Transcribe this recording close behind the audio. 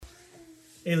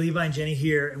Hey, Levi and Jenny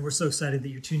here, and we're so excited that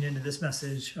you're tuned into this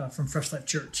message from Fresh Life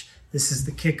Church. This is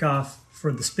the kickoff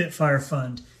for the Spitfire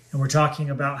Fund, and we're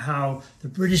talking about how the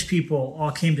British people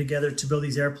all came together to build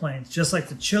these airplanes, just like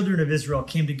the children of Israel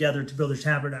came together to build their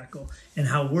tabernacle, and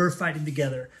how we're fighting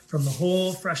together from the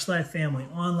whole Fresh Life family,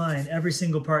 online, every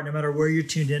single part, no matter where you're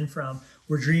tuned in from.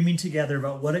 We're dreaming together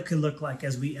about what it could look like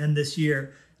as we end this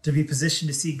year to be positioned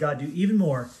to see God do even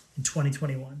more in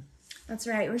 2021. That's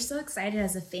right. We're so excited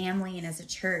as a family and as a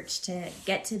church to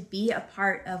get to be a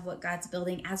part of what God's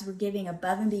building as we're giving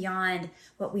above and beyond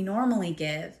what we normally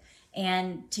give.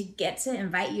 And to get to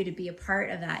invite you to be a part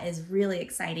of that is really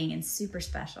exciting and super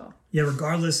special. Yeah,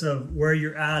 regardless of where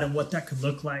you're at and what that could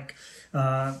look like.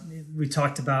 We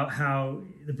talked about how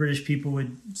the British people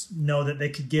would know that they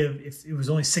could give, if it was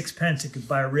only 6 pence, it could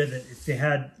buy a rivet. If they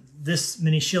had this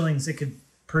many shillings, it could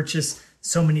purchase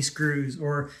so many screws.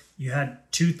 Or you had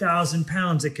 2,000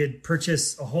 pounds, it could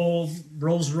purchase a whole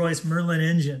Rolls-Royce Merlin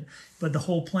engine. But the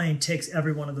whole plane takes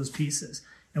every one of those pieces.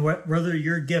 And whether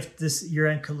your gift this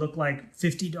year-end could look like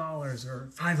 $50 or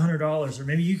 $500, or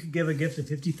maybe you could give a gift of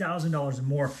 $50,000 or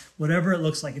more, whatever it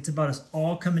looks like, it's about us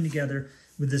all coming together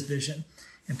with this vision.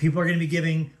 And people are going to be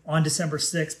giving on December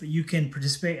 6th, but you can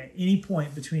participate at any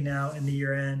point between now and the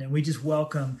year-end. And we just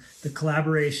welcome the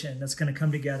collaboration that's going to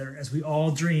come together as we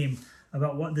all dream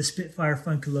about what the Spitfire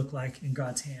Fund could look like in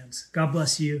God's hands. God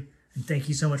bless you, and thank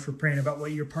you so much for praying about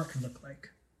what your part can look like.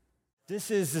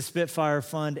 This is the Spitfire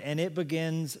Fund, and it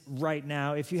begins right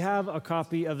now. If you have a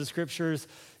copy of the scriptures,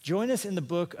 join us in the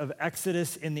book of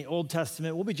Exodus in the Old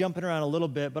Testament. We'll be jumping around a little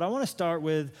bit, but I want to start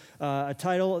with a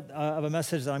title of a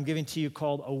message that I'm giving to you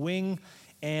called A Wing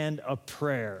and a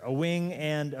Prayer. A wing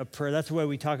and a prayer. That's the way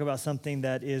we talk about something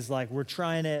that is like, we're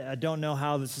trying it. I don't know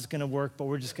how this is going to work, but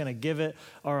we're just going to give it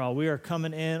our all. We are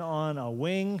coming in on a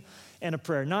wing and a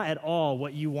prayer. Not at all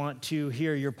what you want to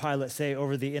hear your pilot say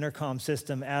over the intercom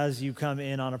system as you come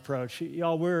in on approach.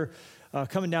 Y'all, we're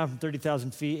coming down from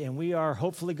 30,000 feet, and we are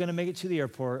hopefully going to make it to the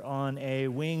airport on a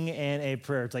wing and a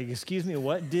prayer. It's like, excuse me,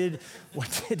 what did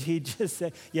he just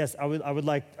say? Yes, I would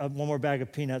like one more bag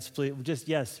of peanuts, please. Just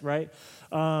yes, right?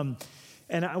 And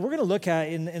we're going to look at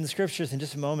in the scriptures in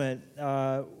just a moment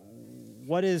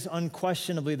what is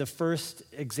unquestionably the first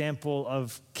example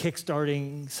of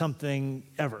kickstarting something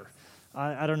ever.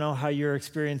 I don't know how your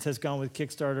experience has gone with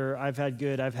Kickstarter. I've had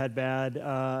good, I've had bad,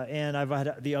 and I've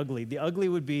had the ugly. The ugly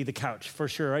would be the couch, for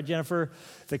sure, right, Jennifer?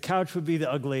 The couch would be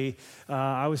the ugly.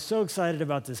 I was so excited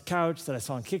about this couch that I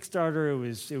saw on Kickstarter.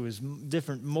 It was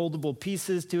different moldable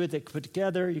pieces to it that could put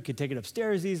together. You could take it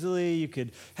upstairs easily. You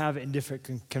could have it in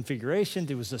different configurations.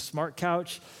 It was a smart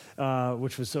couch,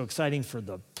 which was so exciting for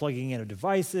the plugging in of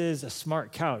devices. A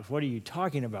smart couch. What are you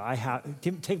talking about?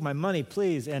 Take my money,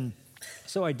 please. And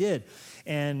so I did,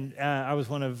 and I was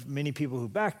one of many people who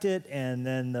backed it, and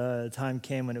then the time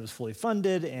came when it was fully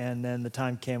funded, and then the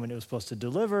time came when it was supposed to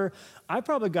deliver. I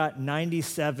probably got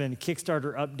 97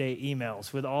 Kickstarter update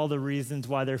emails with all the reasons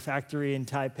why their factory in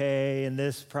Taipei and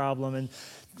this problem and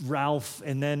Ralph,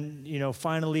 and then,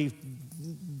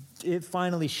 it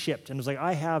finally shipped, and it was like,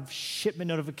 I have shipment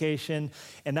notification,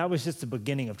 and that was just the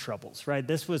beginning of troubles, right?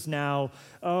 This was now,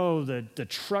 the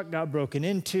truck got broken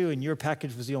into, and your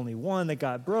package was the only one that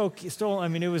got stolen. I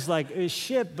mean, it was like, it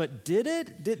shipped, but did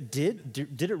it?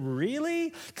 Did it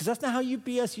really? Because that's not how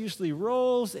UPS usually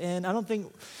rolls, and I don't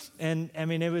think, and I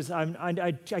mean, it was,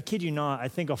 I kid you not, I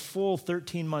think a full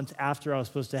 13 months after I was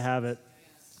supposed to have it,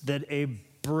 that a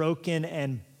broken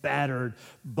and battered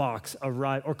box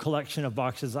arrived, or collection of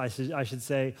boxes, I should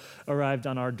say, arrived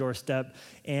on our doorstep.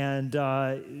 And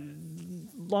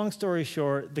long story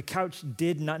short, the couch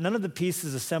none of the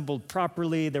pieces assembled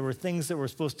properly. There were things that were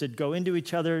supposed to go into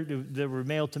each other that were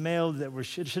male to male, that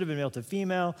should have been male to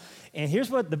female. And here's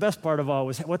what the best part of all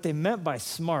was, what they meant by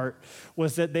smart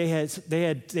was that they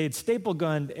had staple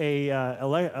gunned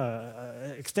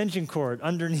a extension cord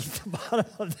underneath the bottom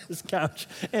of this couch,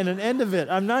 and an end of it,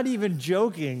 I'm not even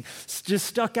joking, just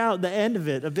stuck out the end of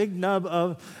it, a big nub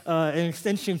of an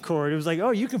extension cord. It was like,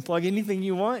 you can plug anything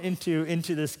you want into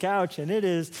this couch, and it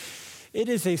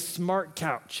is a smart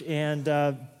couch. And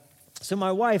so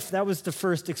my wife, that was the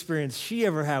first experience she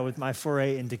ever had with my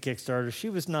foray into Kickstarter. She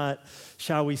was not,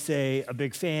 shall we say, a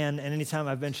big fan, and anytime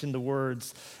I've mentioned the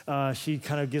words, she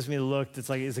kind of gives me the look that's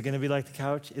like, is it going to be like the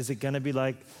couch? Is it going to be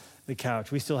like the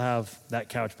couch? We still have that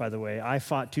couch, by the way. I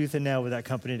fought tooth and nail with that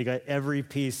company to get every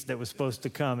piece that was supposed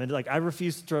to come. And I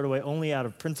refused to throw it away only out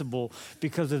of principle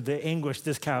because of the anguish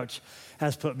this couch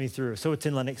has put me through. So it's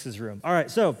in Lennox's room. All right,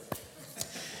 so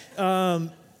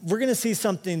we're going to see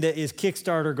something that is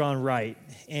Kickstarter gone right.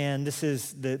 And this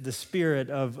is the spirit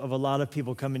of a lot of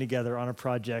people coming together on a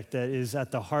project that is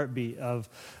at the heartbeat of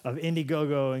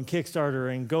Indiegogo and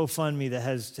Kickstarter and GoFundMe that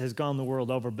has gone the world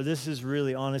over. But this is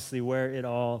really honestly where it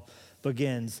all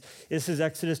begins. This is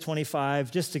Exodus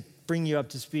 25. Just to bring you up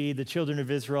to speed, the children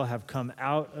of Israel have come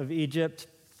out of Egypt,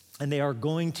 and they are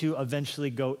going to eventually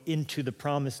go into the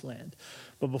promised land.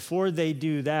 But before they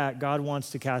do that, God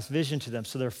wants to cast vision to them.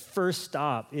 So their first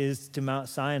stop is to Mount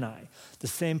Sinai, the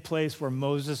same place where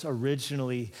Moses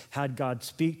originally had God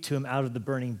speak to him out of the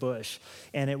burning bush.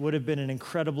 And it would have been an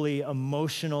incredibly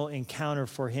emotional encounter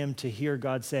for him to hear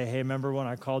God say, hey, remember when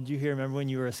I called you here? Remember when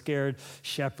you were a scared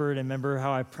shepherd? And remember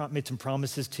how I made some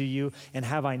promises to you? And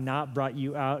have I not brought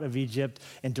you out of Egypt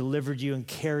and delivered you and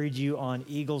carried you on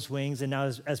eagle's wings? And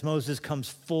now as Moses comes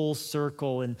full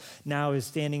circle and now is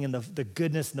standing in the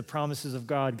goodness and the promises of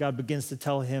God, God begins to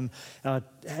tell him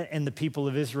and the people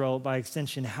of Israel, by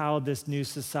extension, how this new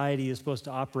society is supposed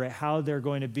to operate, how they're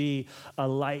going to be a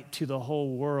light to the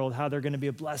whole world, how they're going to be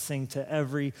a blessing to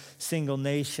every single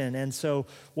nation. And so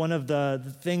one of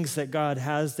the things that God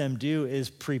has them do is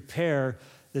prepare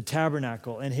the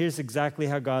tabernacle. And here's exactly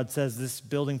how God says this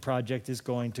building project is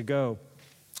going to go.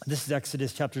 This is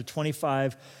Exodus chapter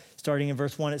 25, starting in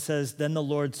verse 1. It says, "Then the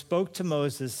Lord spoke to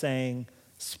Moses, saying,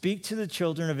 speak to the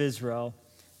children of Israel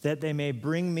that they may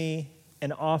bring me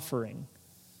an offering.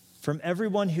 From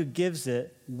everyone who gives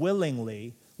it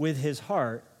willingly with his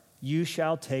heart, you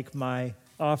shall take my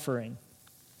offering."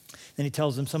 Then he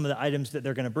tells them some of the items that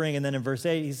they're going to bring. And then in verse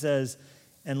 8, he says,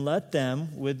 "And let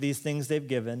them, with these things they've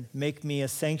given, make me a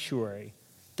sanctuary,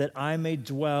 that I may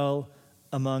dwell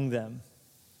among them.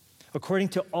 According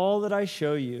to all that I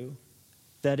show you,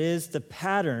 that is the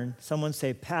pattern," someone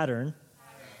say pattern,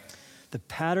 "the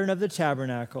pattern of the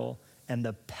tabernacle and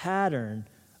the pattern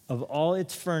of all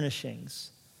its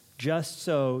furnishings, just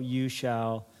so you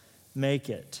shall make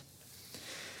it."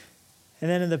 And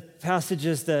then in the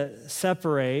passages that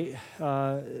separate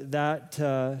that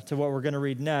to what we're going to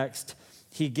read next,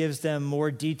 he gives them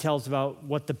more details about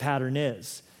what the pattern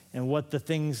is and what the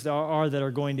things are that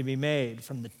are going to be made,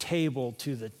 from the table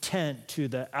to the tent to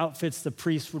the outfits the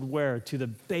priest would wear to the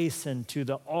basin to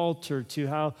the altar to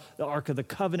how the Ark of the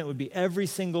Covenant would be. Every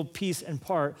single piece and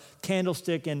part,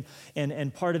 candlestick and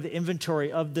part of the inventory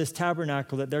of this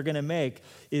tabernacle that they're going to make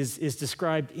is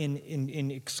described in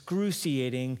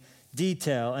excruciating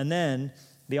detail. And then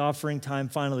the offering time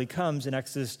finally comes in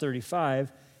Exodus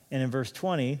 35 and in verse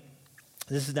 20.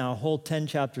 This is now a whole 10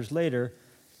 chapters later.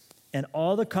 "And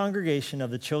all the congregation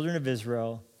of the children of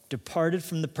Israel departed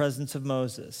from the presence of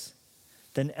Moses.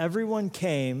 Then everyone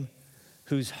came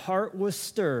whose heart was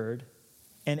stirred,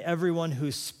 and everyone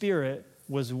whose spirit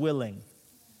was willing.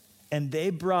 And they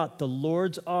brought the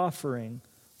Lord's offering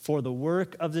for the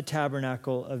work of the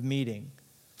tabernacle of meeting,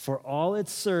 for all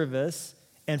its service,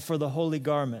 and for the holy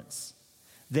garments.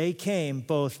 They came,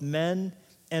 both men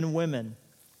and women,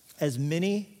 as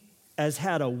many as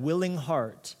had a willing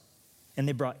heart. And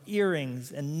they brought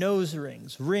earrings and nose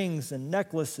rings and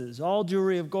necklaces, all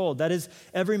jewelry of gold. That is,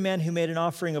 every man who made an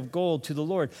offering of gold to the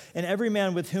Lord. And every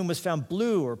man with whom was found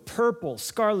blue or purple,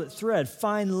 scarlet thread,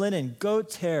 fine linen,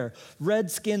 goat's hair,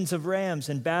 red skins of rams,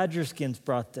 and badger skins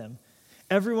brought them.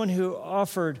 Everyone who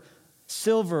offered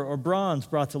silver or bronze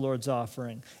brought the Lord's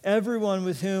offering. Everyone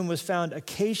with whom was found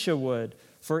acacia wood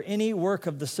for any work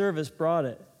of the service brought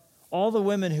it. All the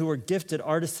women who were gifted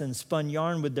artisans spun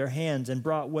yarn with their hands and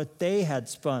brought what they had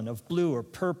spun of blue or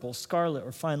purple, scarlet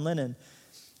or fine linen.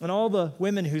 And all the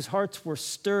women whose hearts were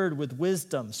stirred with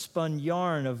wisdom spun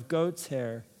yarn of goat's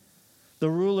hair. The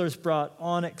rulers brought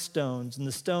onyx stones and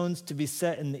the stones to be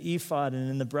set in the ephod and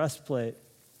in the breastplate,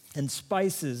 and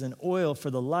spices and oil for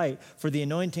the light, for the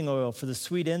anointing oil, for the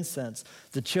sweet incense.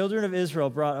 The children of Israel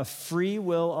brought a free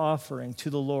will offering to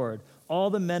the Lord, all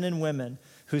the men and women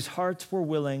whose hearts were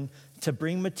willing to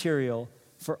bring material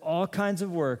for all kinds of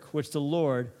work which the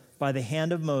Lord, by the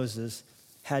hand of Moses,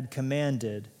 had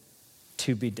commanded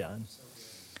to be done.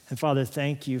 And Father,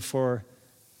 thank you for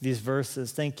these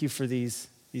verses. Thank you for these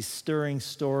stirring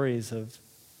stories of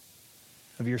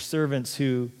your servants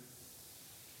who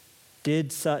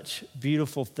did such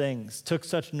beautiful things, took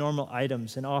such normal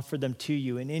items and offered them to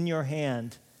you. And in your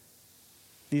hand,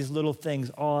 these little things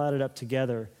all added up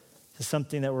together to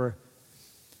something that were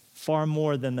far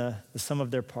more than the sum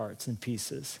of their parts and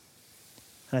pieces.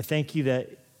 And I thank you that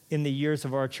in the years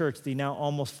of our church, the now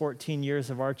almost 14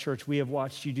 years of our church, we have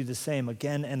watched you do the same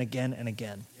again and again and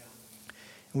again.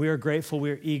 And we are grateful, we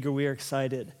are eager, we are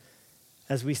excited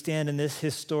as we stand in this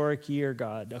historic year,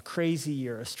 God, a crazy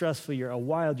year, a stressful year, a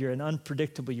wild year, an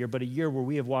unpredictable year, but a year where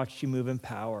we have watched you move in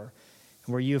power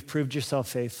where you have proved yourself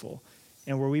faithful,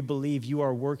 and where we believe you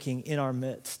are working in our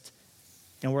midst.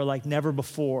 And we're like never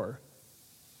before.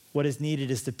 What is needed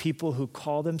is the people who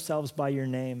call themselves by your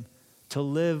name to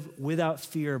live without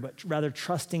fear, but rather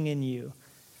trusting in you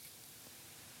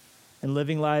and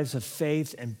living lives of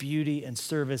faith and beauty and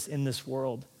service in this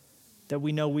world that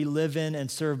we know we live in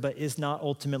and serve, but is not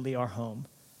ultimately our home.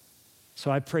 So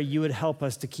I pray you would help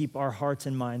us to keep our hearts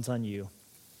and minds on you.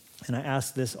 And I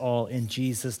ask this all in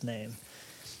Jesus' name.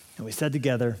 And we said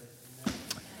together,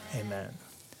 Amen.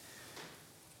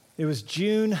 It was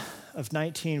June of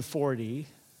 1940,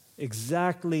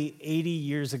 exactly 80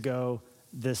 years ago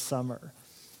this summer,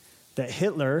 that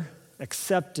Hitler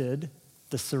accepted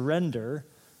the surrender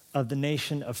of the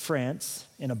nation of France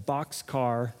in a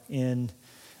boxcar in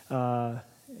a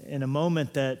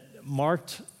moment that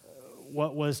marked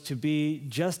what was to be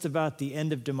just about the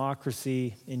end of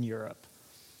democracy in Europe,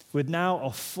 with now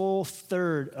a full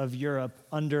third of Europe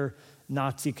under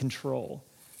Nazi control.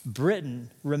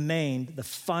 Britain remained the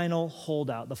final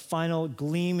holdout, the final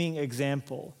gleaming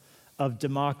example of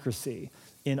democracy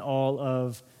in all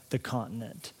of the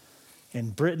continent.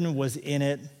 And Britain was in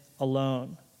it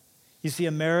alone. You see,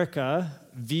 America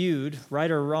viewed,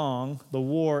 right or wrong, the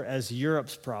war as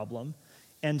Europe's problem,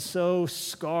 and so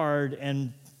scarred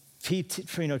and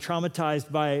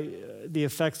traumatized by the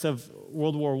effects of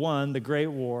World War I, the Great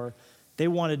War, they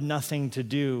wanted nothing to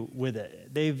do with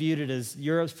it. They viewed it as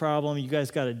Europe's problem. You guys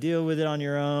got to deal with it on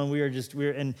your own.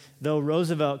 And though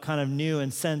Roosevelt kind of knew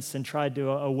and sensed and tried to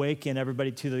awaken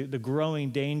everybody to the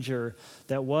growing danger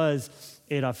that was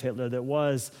Adolf Hitler, that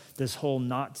was this whole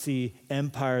Nazi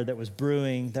empire that was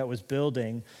brewing, that was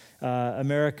building,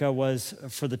 America was,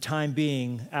 for the time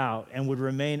being, out and would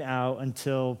remain out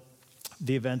until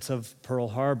the events of Pearl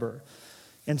Harbor.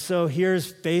 And so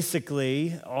here's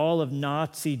basically all of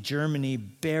Nazi Germany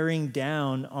bearing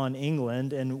down on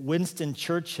England, and Winston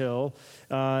Churchill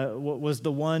was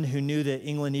the one who knew that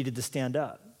England needed to stand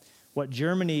up. What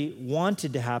Germany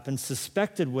wanted to happen,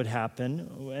 suspected would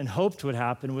happen, and hoped would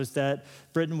happen was that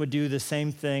Britain would do the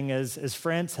same thing as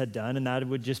France had done, and that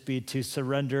would just be to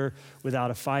surrender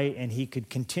without a fight, and he could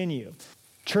continue.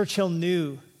 Churchill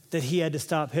knew that he had to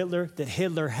stop Hitler, that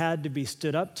Hitler had to be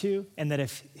stood up to, and that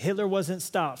if Hitler wasn't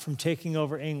stopped from taking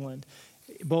over England,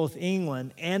 both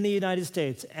England and the United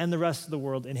States and the rest of the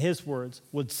world, in his words,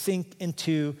 would sink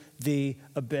into the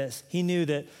abyss. He knew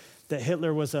that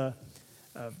Hitler was a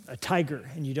tiger,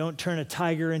 and you don't turn a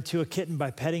tiger into a kitten by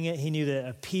petting it. He knew that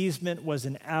appeasement was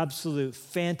an absolute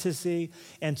fantasy,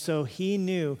 and so he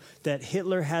knew that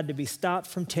Hitler had to be stopped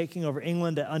from taking over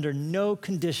England, that under no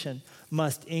condition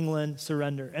must England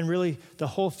surrender. And really, the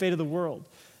whole fate of the world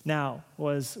now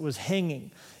was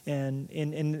hanging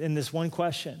in this one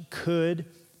question: could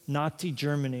Nazi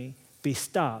Germany be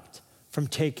stopped from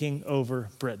taking over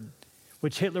Britain?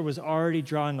 Which Hitler was already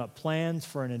drawing up plans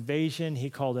for an invasion. He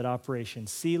called it Operation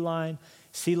Sea Lion,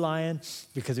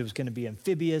 because it was going to be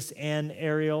amphibious and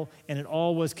aerial, and it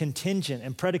all was contingent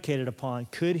and predicated upon,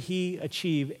 could he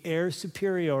achieve air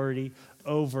superiority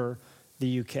over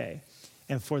the UK?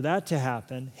 And for that to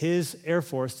happen, his Air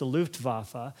Force, the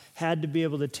Luftwaffe, had to be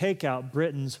able to take out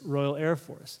Britain's Royal Air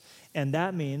Force. And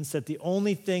that means that the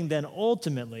only thing then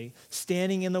ultimately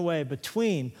standing in the way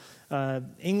between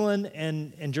England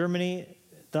and Germany,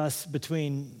 thus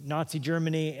between Nazi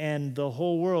Germany and the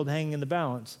whole world hanging in the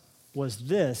balance, was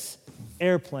this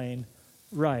airplane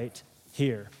right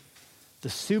here. The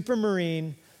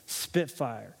Supermarine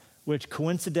Spitfire, which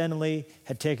coincidentally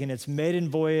had taken its maiden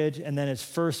voyage and then its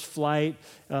first flight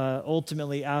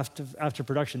ultimately after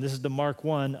production. This is the Mark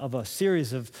I of a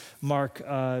series of Mark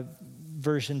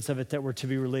versions of it that were to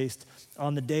be released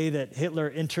on the day that Hitler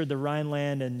entered the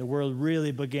Rhineland and the world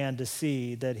really began to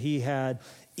see that he had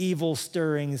evil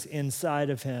stirrings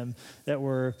inside of him that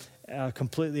were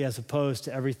completely as opposed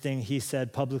to everything he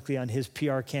said publicly on his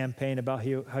PR campaign about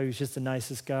how he was just the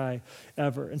nicest guy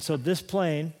ever. And so this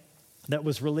plane that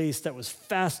was released, that was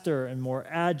faster and more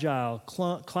agile,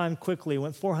 climbed quickly,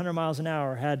 went 400 miles an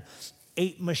hour, had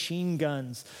 8 machine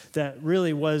guns, that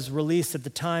really was released at the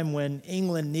time when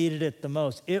England needed it the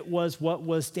most. It was what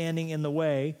was standing in the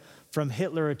way from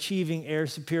Hitler achieving air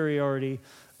superiority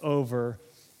over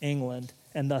England,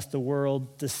 and thus the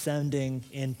world descending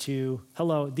into,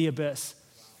 the abyss.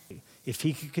 If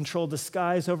he could control the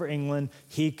skies over England,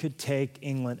 he could take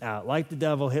England out. Like the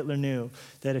devil, Hitler knew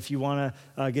that if you want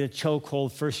to get a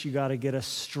chokehold, first you got to get a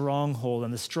stronghold.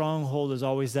 And the stronghold is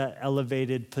always that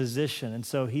elevated position. And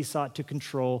so he sought to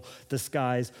control the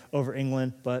skies over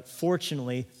England. But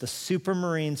fortunately, the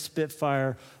Supermarine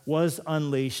Spitfire was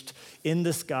unleashed in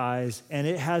the skies, and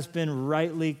it has been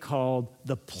rightly called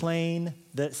the plane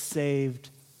that saved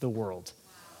the world.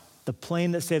 The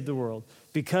plane that saved the world.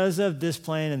 Because of this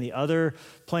plane and the other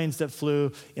planes that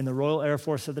flew in the Royal Air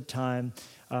Force at the time,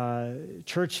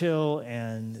 Churchill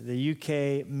and the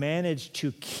UK managed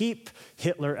to keep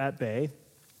Hitler at bay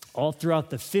all throughout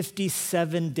the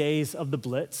 57 days of the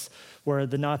Blitz, where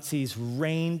the Nazis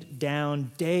rained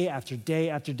down day after day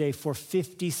after day for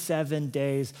 57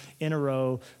 days in a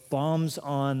row, bombs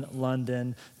on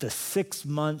London, the 6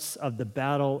 months of the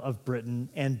Battle of Britain,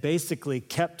 and basically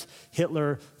kept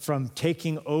Hitler from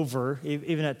taking over.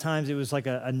 Even at times it was like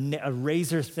a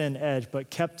razor-thin edge, but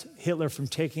kept Hitler from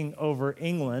taking over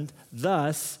England.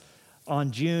 Thus,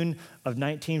 on June of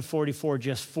 1944,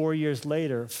 just 4 years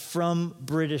later, from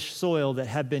British soil that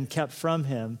had been kept from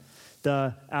him,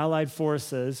 the Allied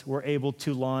forces were able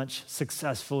to launch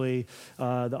successfully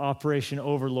the Operation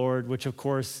Overlord, which of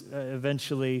course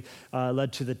eventually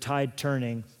led to the tide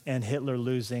turning and Hitler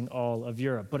losing all of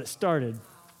Europe. But it started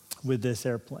with this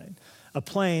airplane, a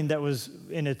plane that was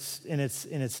in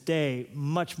its day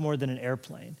much more than an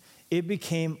airplane. It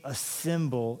became a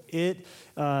symbol. It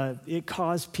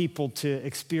caused people to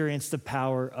experience the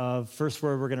power of, first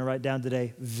word we're going to write down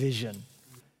today, vision.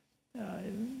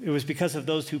 It was because of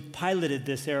those who piloted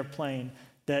this airplane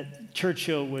that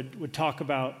Churchill would talk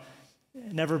about,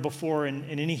 never before in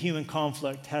any human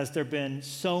conflict has there been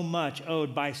so much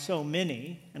owed by so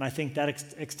many, and I think that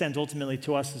extends ultimately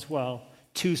to us as well,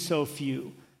 to so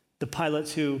few. The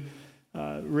pilots who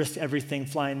risked everything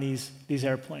flying these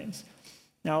airplanes.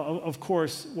 Now, of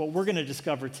course, what we're going to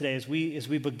discover today as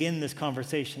we begin this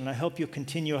conversation, and I hope you'll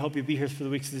continue, I hope you'll be here for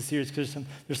the weeks of the series, because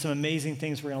there's some amazing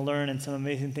things we're going to learn and some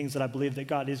amazing things that I believe that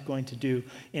God is going to do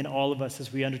in all of us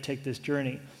as we undertake this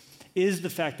journey, is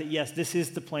the fact that, yes, this is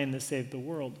the plane that saved the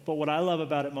world. But what I love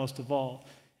about it most of all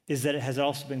is that it has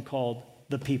also been called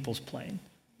the people's plane,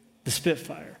 the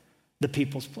Spitfire, the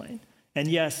people's plane. And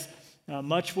yes,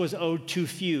 much was owed to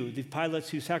few, the pilots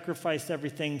who sacrificed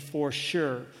everything for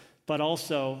sure, but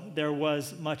also there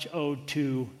was much owed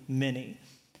to many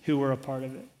who were a part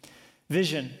of it.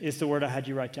 Vision is the word I had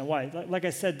you write down. Why? Like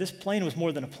I said, this plane was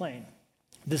more than a plane.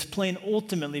 This plane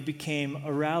ultimately became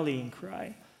a rallying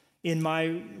cry. In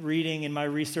my reading, in my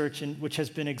research, which has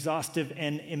been exhaustive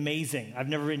and amazing, I've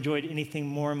never enjoyed anything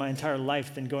more in my entire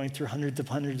life than going through hundreds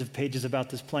of pages about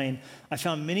this plane. I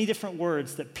found many different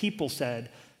words that people said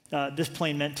this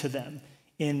plane meant to them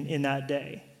in that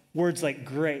day. Words like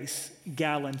grace,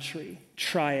 gallantry,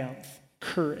 triumph,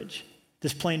 courage.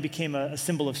 This plane became a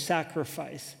symbol of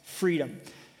sacrifice, freedom.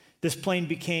 This plane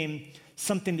became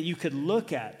something that you could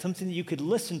look at, something that you could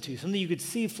listen to, something you could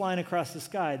see flying across the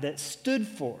sky that stood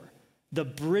for the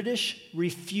British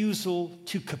refusal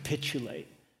to capitulate,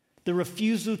 the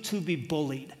refusal to be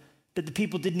bullied, that the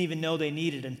people didn't even know they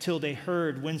needed until they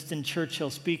heard Winston Churchill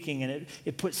speaking, and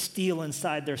it put steel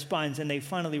inside their spines, and they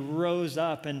finally rose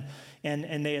up and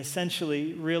they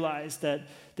essentially realized that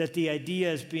the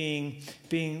ideas being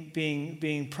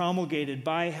promulgated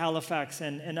by Halifax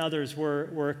and others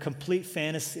were a complete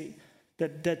fantasy,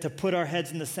 that to put our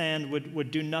heads in the sand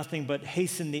would do nothing but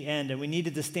hasten the end, and we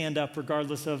needed to stand up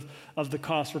regardless of the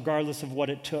cost, regardless of what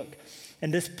it took.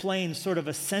 And this plane sort of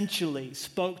essentially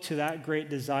spoke to that great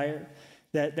desire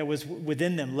that was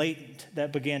within them, latent,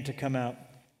 that began to come out.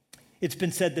 It's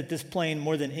been said that this plane,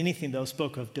 more than anything, though,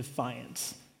 spoke of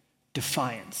defiance.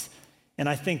 Defiance. And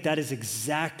I think that is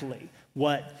exactly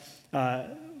what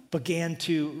began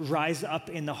to rise up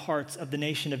in the hearts of the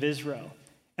nation of Israel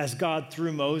as God,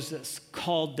 through Moses,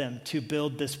 called them to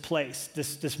build this place,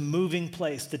 this moving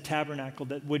place, the tabernacle,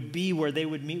 that would be where they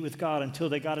would meet with God until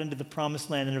they got into the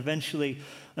promised land. And eventually,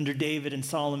 under David and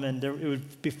Solomon, it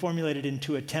would be formulated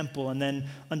into a temple. And then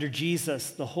under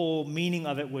Jesus, the whole meaning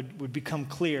of it would become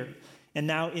clear. And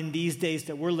now in these days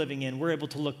that we're living in, we're able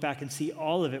to look back and see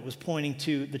all of it was pointing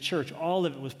to the church. All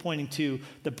of it was pointing to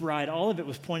the bride. All of it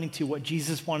was pointing to what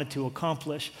Jesus wanted to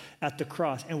accomplish at the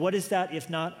cross. And what is that if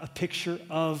not a picture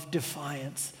of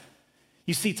defiance?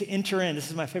 You see, to enter in, this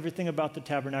is my favorite thing about the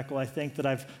tabernacle, I think, that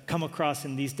I've come across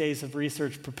in these days of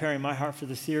research, preparing my heart for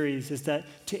the series, is that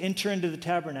to enter into the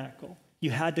tabernacle,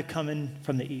 you had to come in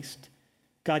from the east.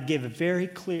 God gave a very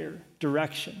clear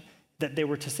direction that they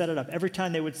were to set it up. Every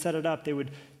time they would set it up, they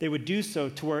would do so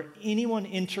to where anyone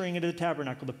entering into the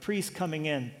tabernacle, the priest coming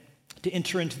in to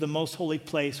enter into the most holy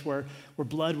place where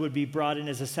blood would be brought in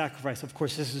as a sacrifice. Of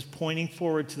course, this is pointing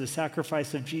forward to the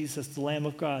sacrifice of Jesus, the Lamb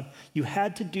of God. You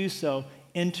had to do so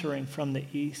entering from the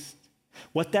east.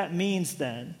 What that means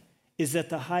then is that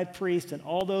the high priest and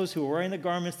all those who were wearing the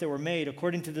garments that were made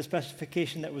according to the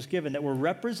specification that was given, that were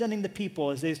representing the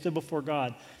people as they stood before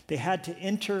God, they had to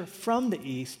enter from the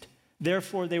east.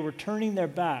 Therefore, they were turning their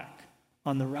back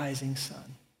on the rising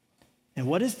sun. And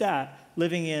what is that?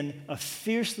 Living in a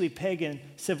fiercely pagan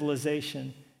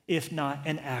civilization, if not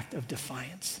an act of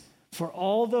defiance. For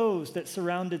all those that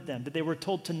surrounded them, that they were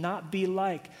told to not be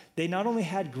like, they not only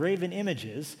had graven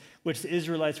images, which the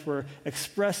Israelites were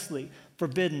expressly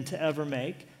forbidden to ever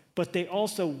make, but they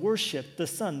also worshiped the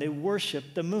sun, they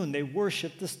worshiped the moon, they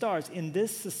worshiped the stars. In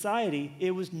this society,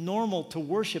 it was normal to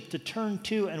worship, to turn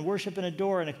to and worship and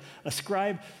adore and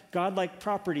ascribe godlike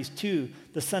properties to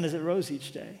the sun as it rose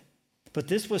each day. But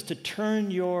this was to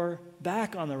turn your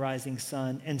back on the rising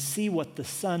sun and see what the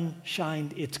sun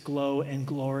shined its glow and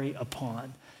glory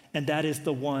upon. And that is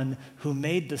the one who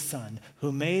made the sun,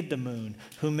 who made the moon,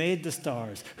 who made the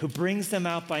stars, who brings them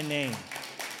out by name.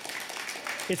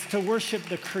 It's to worship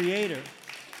the Creator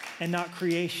and not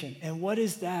creation. And what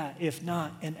is that if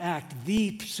not an act,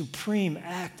 the supreme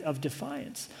act of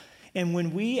defiance? And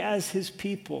when we as his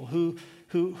people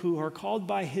who are called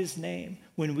by his name,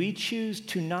 when we choose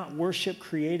to not worship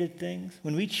created things,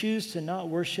 when we choose to not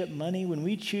worship money, when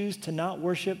we choose to not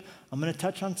worship, I'm going to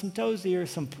touch on some toes here,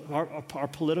 our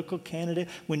political candidate,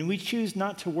 when we choose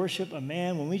not to worship a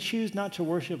man, when we choose not to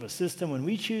worship a system, when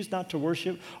we choose not to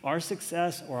worship our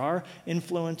success or our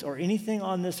influence or anything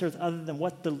on this earth other than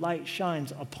what the light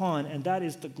shines upon, and that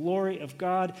is the glory of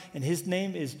God, and his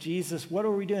name is Jesus, what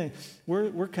are we doing?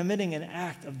 We're committing an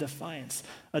act of defiance,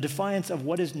 a defiance of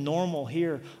what is normal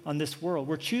here on this world.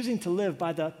 We're choosing to live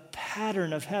by the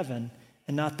pattern of heaven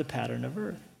and not the pattern of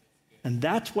earth. And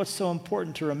that's what's so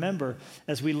important to remember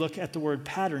as we look at the word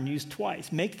pattern used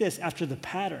twice. Make this after the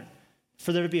pattern.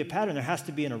 For there to be a pattern, there has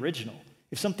to be an original.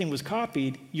 If something was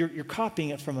copied, you're copying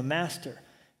it from a master.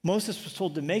 Moses was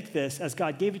told to make this as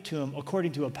God gave it to him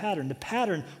according to a pattern. The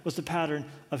pattern was the pattern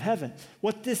of heaven.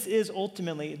 What this is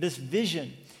ultimately, this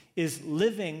vision, is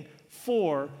living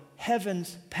for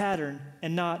heaven's pattern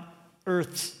and not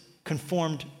earth's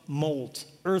conformed molds,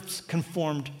 earth's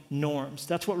conformed norms.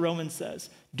 That's what Romans says.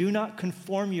 Do not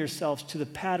conform yourselves to the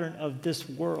pattern of this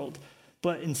world,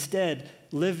 but instead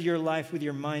live your life with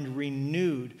your mind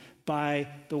renewed by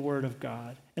the word of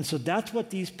God. And so that's what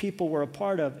these people were a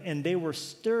part of, and they were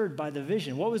stirred by the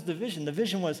vision. What was the vision? The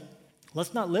vision was,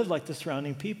 let's not live like the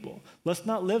surrounding people. Let's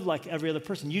not live like every other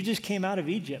person. You just came out of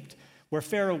Egypt, where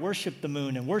Pharaoh worshiped the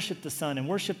moon and worshiped the sun and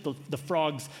worshiped the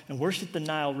frogs and worshiped the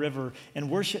Nile River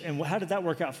and how did that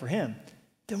work out for him?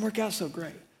 Didn't work out so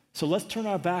great. So let's turn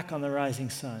our back on the rising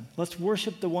sun. Let's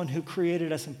worship the one who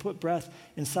created us and put breath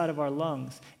inside of our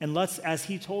lungs. And let's, as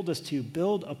he told us to,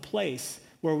 build a place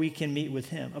where we can meet with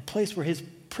him, a place where his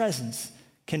presence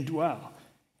can dwell.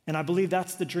 And I believe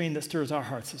that's the dream that stirs our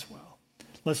hearts as well.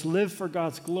 Let's live for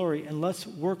God's glory, and let's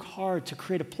work hard to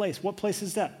create a place. What place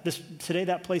is that? Today,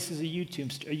 that place is a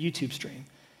YouTube stream.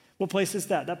 What place is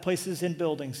that? That place is in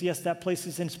buildings. Yes, that place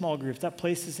is in small groups. That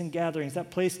place is in gatherings. That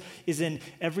place is in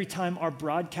every time our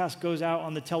broadcast goes out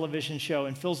on the television show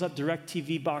and fills up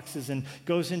DirecTV boxes and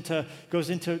goes into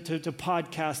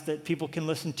podcasts that people can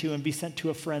listen to and be sent to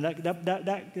a friend.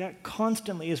 That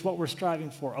constantly is what we're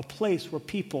striving for, a place where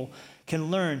people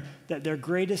can learn that their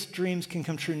greatest dreams can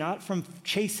come true, not from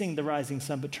chasing the rising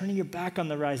sun, but turning your back on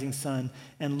the rising sun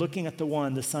and looking at the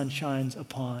one the sun shines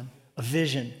upon.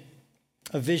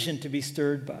 A vision to be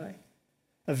stirred by.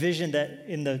 A vision that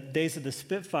in the days of the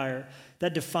Spitfire,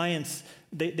 that defiance,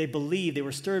 they believed, they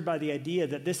were stirred by the idea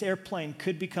that this airplane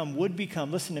would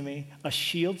become, listen to me, a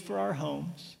shield for our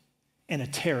homes and a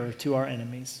terror to our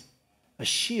enemies. A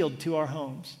shield to our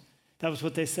homes. That was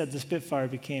what they said the Spitfire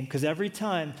became, because every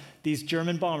time these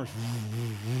German bombers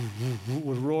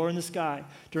would roar in the sky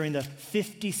during the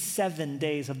 57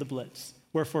 days of the Blitz,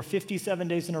 where for 57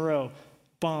 days in a row,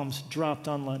 bombs dropped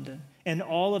on London. And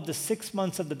all of the 6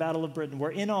 months of the Battle of Britain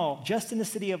were in all, just in the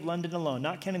city of London alone,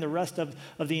 not counting the rest of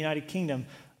the United Kingdom,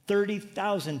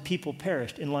 30,000 people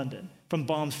perished in London from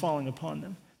bombs falling upon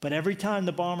them. But every time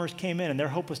the bombers came in and their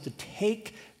hope was to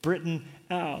take Britain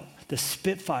out, the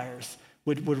Spitfires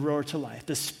would roar to life.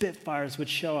 The Spitfires would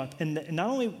show up. And not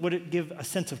only would it give a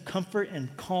sense of comfort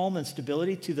and calm and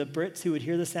stability to the Brits who would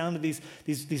hear the sound of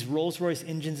these Rolls-Royce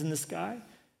engines in the sky,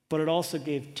 but it also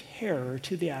gave terror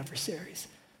to the adversaries.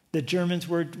 The Germans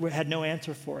had no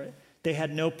answer for it. They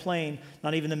had no plane,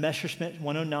 not even the Messerschmitt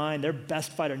 109, their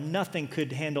best fighter. Nothing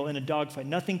could handle in a dogfight.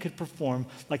 Nothing could perform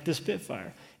like the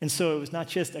Spitfire. And so it was not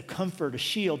just a comfort, a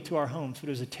shield to our homes, but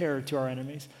it was a terror to our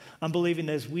enemies. I'm believing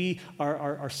that as we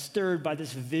are stirred by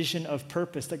this vision of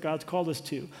purpose that God's called us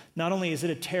to, not only is it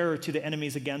a terror to the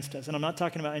enemies against us, and I'm not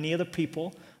talking about any other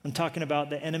people, I'm talking about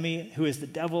the enemy who is the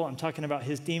devil, I'm talking about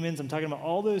his demons, I'm talking about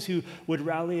all those who would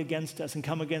rally against us and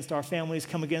come against our families,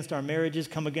 come against our marriages,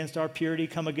 come against our purity,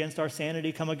 come against our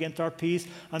sanity, come against our peace.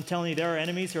 I'm telling you, there are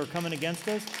enemies who are coming against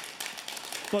us.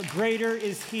 But greater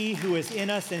is he who is in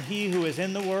us than he who is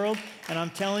in the world. And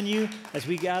I'm telling you, as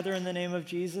we gather in the name of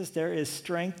Jesus, there is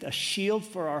strength, a shield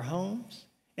for our homes,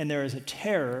 and there is a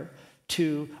terror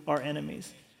to our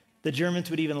enemies. The Germans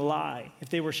would even lie. If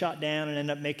they were shot down and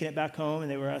ended up making it back home and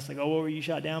they were asked, like, oh, what were you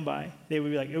shot down by? They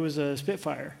would be like, it was a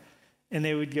Spitfire. And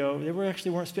they would go, there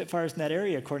weren't Spitfires in that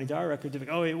area, according to our records. They'd be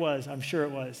like, oh, it was. I'm sure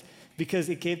it was. Because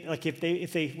it gave, like, if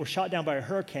they were shot down by a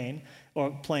hurricane or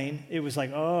plane, it was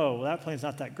like, oh, well, that plane's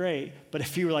not that great. But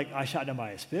if you were like, I shot down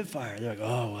by a Spitfire, they're like,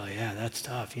 oh, well, yeah, that's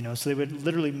tough, you know. So they would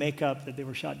literally make up that they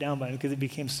were shot down by it because they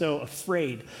became so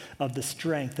afraid of the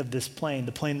strength of this plane,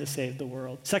 the plane that saved the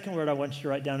world. Second word I want you to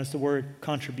write down is the word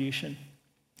contribution.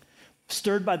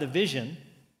 Stirred by the vision,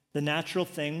 the natural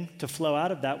thing to flow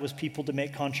out of that was people to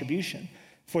make contribution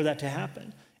for that to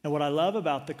happen. And what I love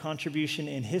about the contribution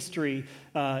in history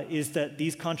is that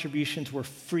these contributions were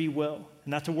free will.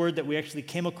 And that's a word that we actually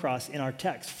came across in our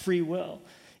text, free will.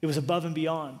 It was above and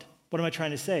beyond. What am I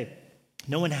trying to say?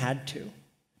 No one had to.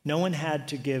 No one had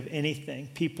to give anything.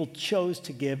 People chose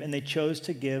to give, and they chose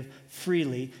to give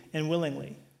freely and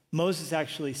willingly. Moses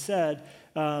actually said,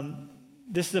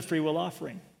 this is a free will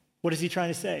offering. What is he trying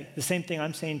to say? The same thing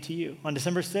I'm saying to you. On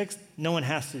December 6th, no one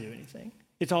has to do anything.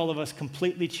 It's all of us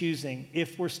completely choosing,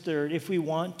 if we're stirred, if we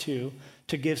want to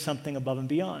give something above and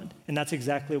beyond. And that's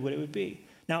exactly what it would be.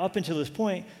 Now, up until this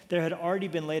point, there had already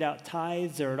been laid out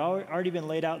tithes. There had already been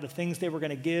laid out the things they were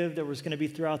going to give. There was going to be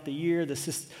throughout the year the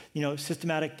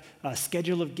systematic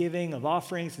schedule of giving, of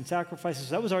offerings and sacrifices.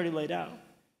 So that was already laid out.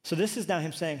 So this is now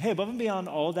him saying, hey, above and beyond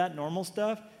all that normal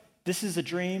stuff, this is a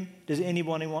dream. Does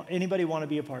anybody want to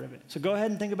be a part of it? So go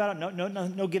ahead and think about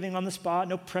it. No giving on the spot.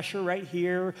 No pressure right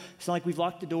here. It's not like we've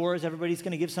locked the doors. Everybody's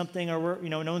going to give something, or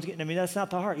no one's getting. I mean, that's not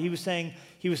the heart. He was saying,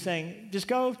 just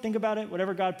go, think about it.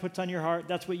 Whatever God puts on your heart,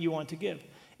 that's what you want to give.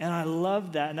 And I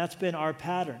love that, and that's been our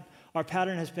pattern. Our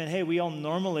pattern has been, hey, we all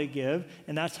normally give,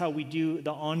 and that's how we do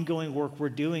the ongoing work we're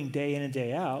doing day in and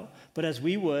day out. But as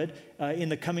we would, in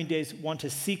the coming days, want to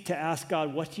seek to ask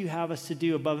God, what do you have us to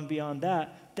do above and beyond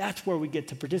that? That's where we get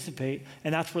to participate,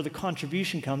 and that's where the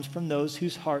contribution comes from those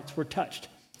whose hearts were touched.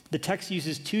 The text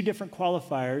uses two different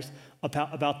qualifiers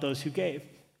about those who gave.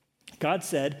 God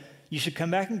said, you should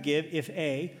come back and give if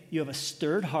A, you have a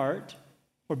stirred heart,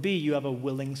 or B, you have a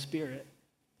willing spirit.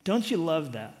 Don't you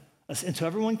love that? And so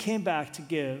everyone came back to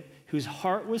give whose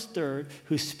heart was stirred,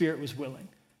 whose spirit was willing.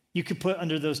 You could put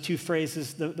under those two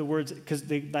phrases the words, because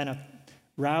they line up,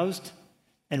 roused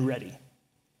and ready.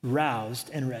 Roused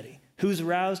and ready. Who's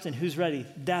roused and who's ready?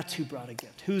 That's who brought a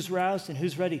gift. Who's roused and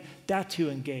who's ready? That's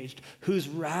who engaged. Who's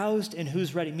roused and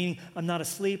who's ready? Meaning, I'm not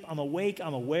asleep, I'm awake,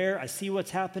 I'm aware, I see what's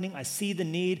happening, I see the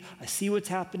need, I see what's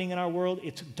happening in our world.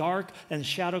 It's dark and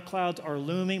shadow clouds are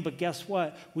looming, but guess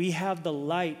what? We have the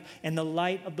light, and the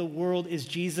light of the world is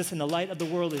Jesus, and the light of the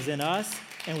world is in us,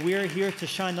 and we're here to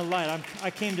shine the light.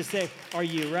 I came to say, are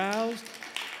you roused?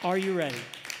 Are you ready?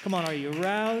 Come on, are you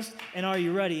roused and are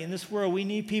you ready? In this world, we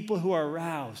need people who are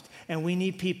roused and we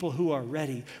need people who are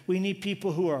ready. We need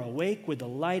people who are awake with the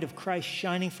light of Christ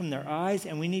shining from their eyes,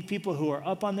 and we need people who are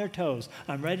up on their toes.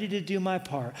 I'm ready to do my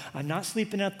part. I'm not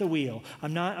sleeping at the wheel.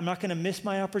 I'm not going to miss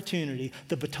my opportunity.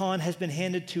 The baton has been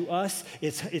handed to us.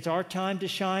 It's our time to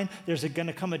shine. There's going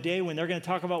to come a day when they're going to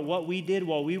talk about what we did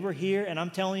while we were here, and I'm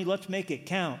telling you, let's make it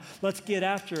count. Let's get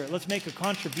after it. Let's make a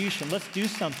contribution. Let's do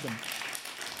something.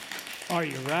 Are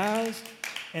you roused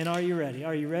and are you ready?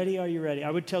 Are you ready? Are you ready?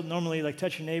 I would normally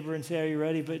touch your neighbor and say, are you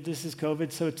ready? But this is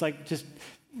COVID, so it's like just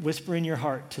whisper in your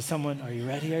heart to someone, are you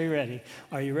ready? Are you ready?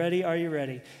 Are you ready? Are you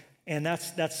ready? And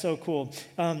that's so cool.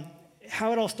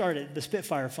 How it all started, the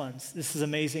Spitfire funds. This is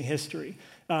amazing history.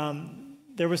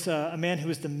 There was a man who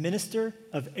was the minister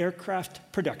of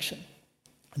aircraft production.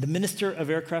 The minister of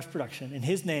aircraft production, and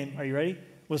his name, are you ready,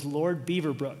 was Lord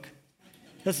Beaverbrook.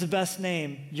 That's the best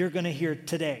name you're going to hear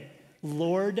today.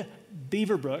 Lord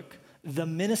Beaverbrook, the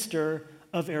minister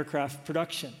of aircraft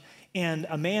production. And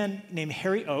a man named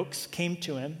Harry Oakes came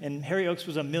to him, and Harry Oakes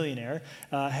was a millionaire,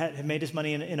 had made his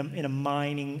money in a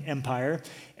mining empire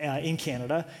in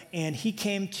Canada. And he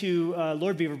came to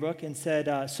Lord Beaverbrook and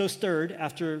said, so stirred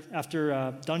after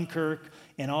Dunkirk,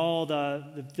 and all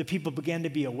the people began to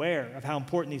be aware of how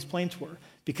important these planes were,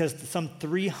 because some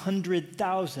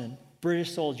 300,000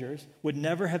 British soldiers would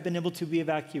never have been able to be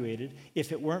evacuated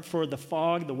if it weren't for the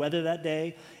fog, the weather that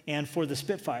day, and for the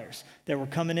Spitfires that were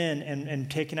coming in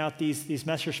and taking out these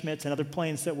Messerschmitts and other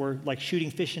planes that were like shooting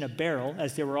fish in a barrel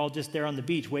as they were all just there on the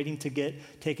beach waiting to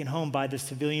get taken home by the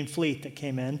civilian fleet that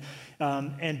came in.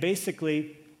 And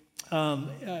basically,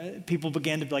 people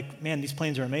began to be like, man, these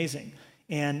planes are amazing.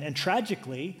 And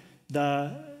tragically,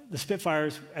 the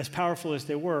Spitfires, as powerful as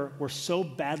they were so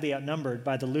badly outnumbered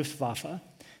by the Luftwaffe.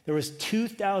 There was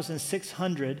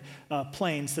 2,600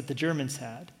 planes that the Germans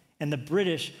had, and the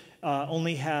British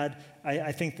only had,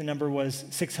 I think the number was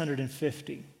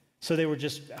 650. So they were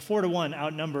just 4-1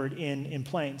 outnumbered in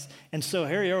planes. And so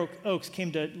Harry Oakes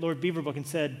came to Lord Beaverbrook and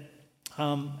said,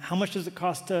 how much does it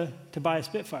cost to buy a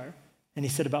Spitfire? And he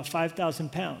said, about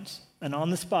 5,000 pounds. And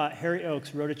on the spot, Harry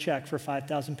Oakes wrote a check for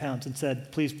 5,000 pounds and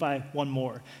said, please buy one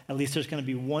more. At least there's going to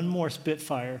be one more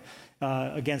Spitfire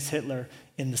against Hitler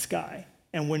in the sky.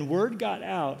 And when word got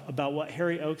out about what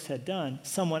Harry Oakes had done,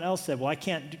 someone else said, well, I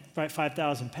can't write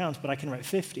 5,000 pounds, but I can write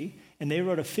 50. And they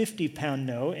wrote a 50-pound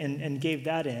note and gave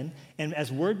that in. And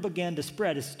as word began to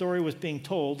spread, his story was being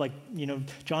told, like,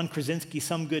 John Krasinski,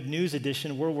 Some Good News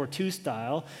edition, World War II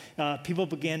style. People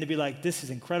began to be like, this is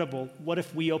incredible. What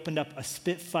if we opened up a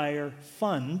Spitfire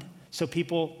fund so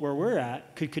people where we're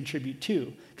at could contribute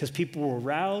too? Because people were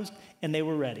roused and they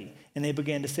were ready. And they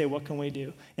began to say, what can we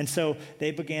do? And so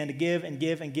they began to give and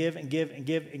give and give and give and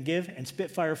give and give, and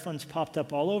Spitfire funds popped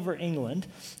up all over England.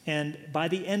 And by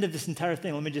the end of this entire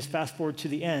thing, let me just fast forward to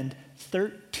the end,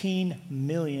 13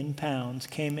 million pounds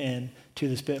came in to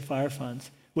the Spitfire funds,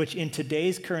 which in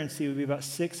today's currency would be about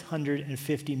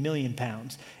 650 million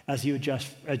pounds as you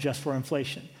adjust for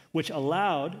inflation, which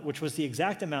was the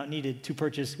exact amount needed to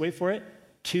purchase, wait for it,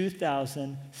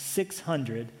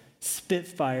 2,600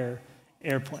 Spitfire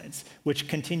airplanes, which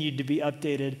continued to be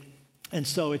updated. And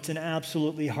so it's an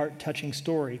absolutely heart-touching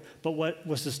story. But what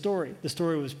was the story? The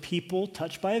story was people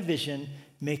touched by a vision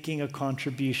making a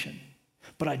contribution.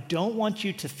 But I don't want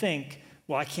you to think,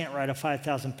 well, I can't write a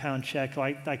 5,000-pound check.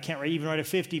 I can't even write a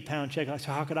 50-pound check.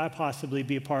 So how could I possibly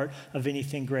be a part of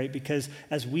anything great? Because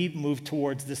as we move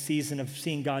towards the season of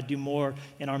seeing God do more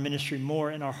in our ministry,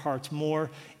 more in our hearts,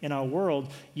 more in our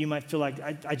world, you might feel like,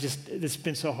 it's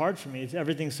been so hard for me.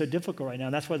 Everything's so difficult right now.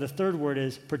 And that's why the third word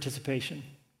is participation.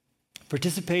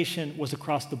 Participation was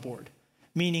across the board,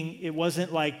 meaning it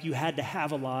wasn't like you had to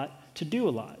have a lot to do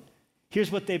a lot.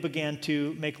 Here's what they began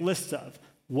to make lists of.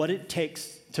 What it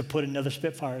takes to put another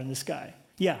Spitfire in the sky.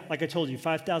 Yeah, like I told you,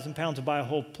 5,000 pounds to buy a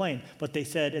whole plane. But they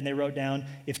said, and they wrote down,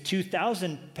 if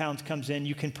 2,000 pounds comes in,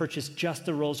 you can purchase just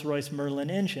the Rolls-Royce Merlin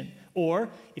engine. Or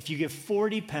if you give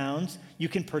 40 pounds, you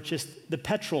can purchase the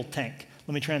petrol tank.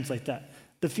 Let me translate that.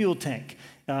 The fuel tank.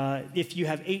 If you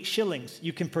have 8 shillings,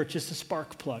 you can purchase a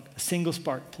spark plug, a single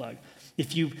spark plug.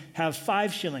 If you have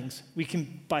 5 shillings, we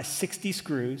can buy 60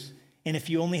 screws. And if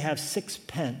you only have 6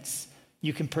 pence,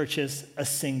 you can purchase a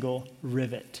single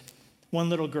rivet.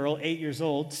 One little girl, 8 years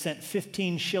old, sent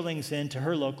 15 shillings into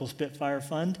her local Spitfire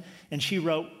fund, and she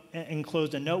wrote and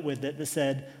enclosed a note with it that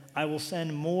said, I will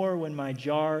send more when my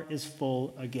jar is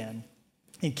full again.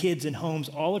 And kids in homes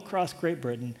all across Great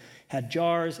Britain had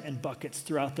jars and buckets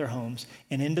throughout their homes,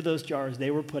 and into those jars they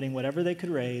were putting whatever they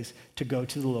could raise to go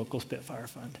to the local Spitfire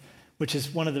fund, which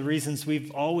is one of the reasons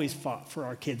we've always fought for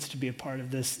our kids to be a part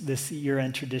of this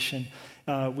year-end tradition.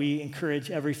 We encourage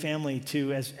every family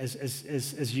to,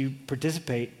 as you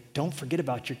participate, don't forget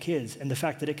about your kids and the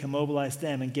fact that it can mobilize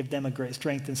them and give them a great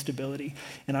strength and stability.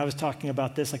 And I was talking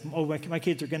about this, like, my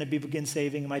kids are going to begin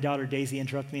saving. And my daughter Daisy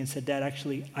interrupted me and said, Dad,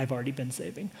 actually, I've already been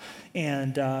saving.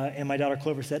 And my daughter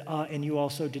Clover said, and you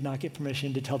also did not get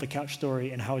permission to tell the couch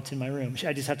story and how it's in my room.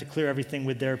 I just have to clear everything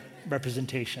with their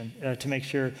representation to make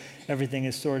sure everything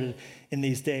is sorted in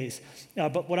these days.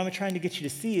 But what I'm trying to get you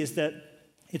to see is that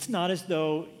it's not as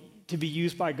though to be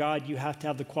used by God, you have to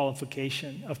have the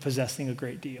qualification of possessing a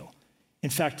great deal. In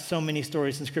fact, so many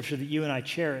stories in Scripture that you and I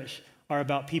cherish are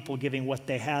about people giving what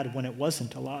they had when it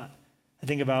wasn't a lot. I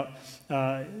think about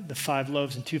the 5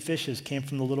 loaves and 2 fishes came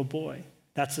from the little boy.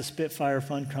 That's the Spitfire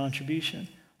Fund contribution.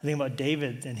 I think about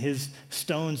David and his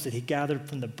stones that he gathered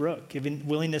from the brook, giving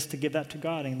willingness to give that to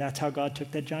God, and that's how God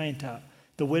took that giant out.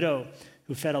 The widow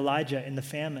who fed Elijah in the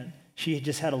famine, she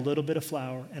just had a little bit of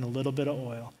flour and a little bit of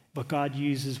oil. But God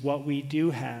uses what we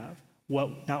do have,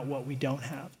 not what we don't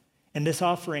have. And this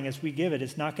offering, as we give it,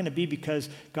 it's not going to be because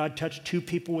God touched 2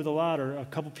 people with a lot or a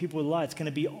couple people with a lot. It's going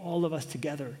to be all of us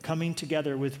together, coming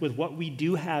together with what we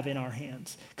do have in our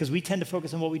hands. Because we tend to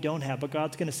focus on what we don't have, but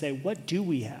God's going to say, what do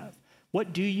we have?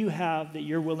 What do you have that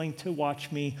you're willing to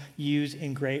watch me use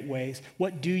in great ways?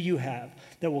 What do you have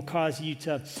that will cause you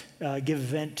to give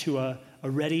vent to a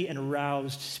ready and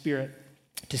aroused spirit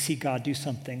to see God do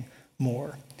something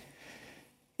more.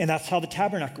 And that's how the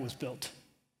tabernacle was built.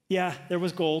 Yeah, there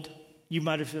was gold. You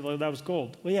might have said, well, that was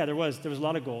gold. Well, yeah, there was a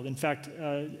lot of gold. In fact,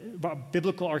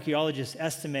 biblical archaeologists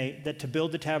estimate that to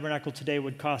build the tabernacle today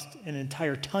would cost an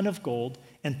entire ton of gold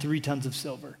and 3 tons of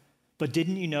silver. But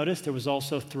didn't you notice there was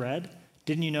also thread?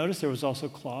 Didn't you notice there was also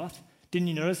cloth? Didn't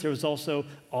you notice there was also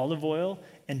olive oil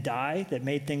and dye that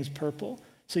made things purple?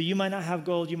 So you might not have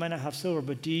gold, you might not have silver,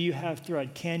 but do you have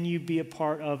thread? Can you be a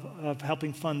part of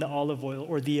helping fund the olive oil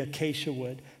or the acacia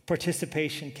wood?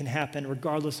 Participation can happen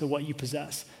regardless of what you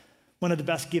possess. One of the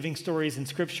best giving stories in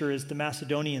Scripture is the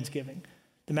Macedonians giving.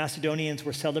 The Macedonians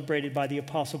were celebrated by the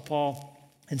Apostle Paul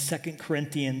in 2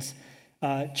 Corinthians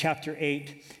chapter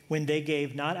 8 when they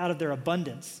gave not out of their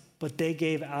abundance, but they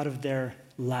gave out of their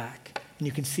lack. And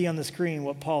you can see on the screen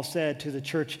what Paul said to the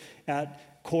church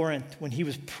at Corinth when he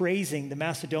was praising the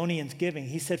Macedonians' giving.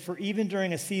 He said, for even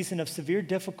during a season of severe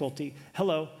difficulty,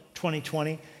 hello,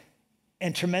 2020,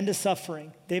 and tremendous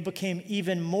suffering, they became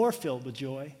even more filled with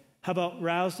joy. How about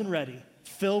roused and ready,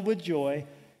 filled with joy?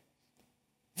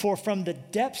 For from the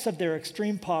depths of their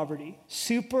extreme poverty,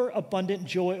 superabundant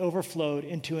joy overflowed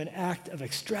into an act of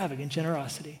extravagant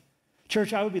generosity.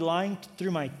 Church, I would be lying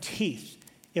through my teeth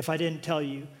if I didn't tell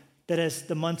you that as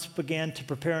the months began to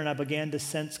prepare and I began to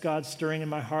sense God stirring in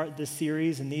my heart this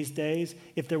series and these days,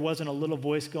 if there wasn't a little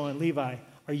voice going, Levi,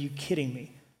 are you kidding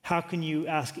me? How can you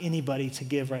ask anybody to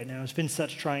give right now? It's been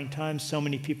such trying times. So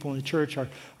many people in the church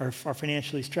are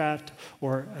financially strapped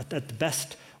or at the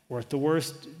best or at the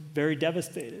worst, very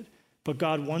devastated. But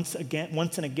God once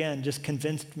and again just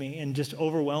convinced me and just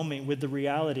overwhelmed me with the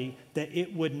reality that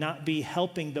it would not be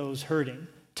helping those hurting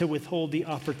to withhold the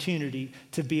opportunity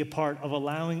to be a part of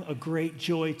allowing a great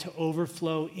joy to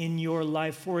overflow in your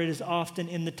life. For it is often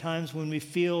in the times when we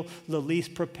feel the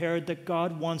least prepared that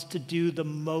God wants to do the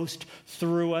most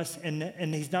through us.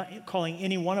 And he's not calling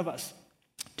any one of us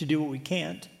to do what we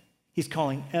can't. He's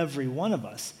calling every one of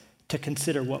us to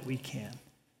consider what we can.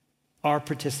 Our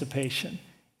participation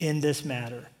in this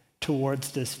matter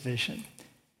towards this vision.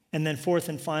 And then fourth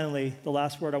and finally, the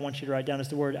last word I want you to write down is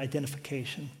the word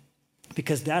identification.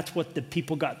 Because that's what the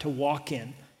people got to walk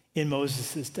in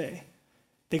Moses' day.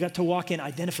 They got to walk in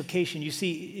identification. You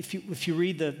see, if you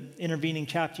read the intervening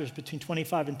chapters between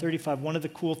 25 and 35, one of the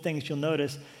cool things you'll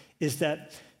notice is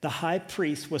that the high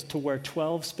priest was to wear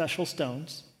 12 special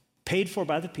stones, paid for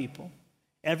by the people.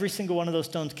 Every single one of those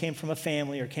stones came from a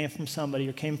family or came from somebody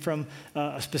or came from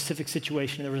a specific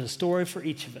situation. There was a story for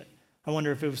each of it. I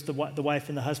wonder if it was the wife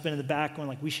and the husband in the back going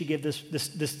like, we should give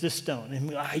this stone.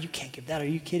 And you can't give that. Are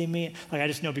you kidding me? Like, I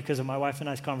just know because of my wife and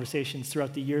I's conversations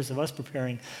throughout the years of us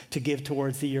preparing to give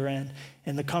towards the year end.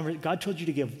 And God told you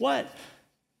to give what?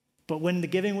 But when the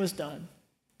giving was done,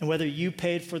 and whether you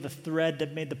paid for the thread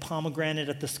that made the pomegranate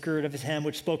at the skirt of his hem,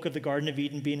 which spoke of the Garden of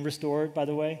Eden being restored, by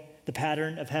the way, the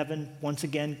pattern of heaven once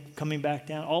again coming back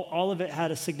down, all of it had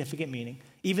a significant meaning.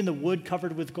 Even the wood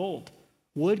covered with gold.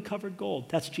 Wood covered gold,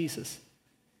 that's Jesus.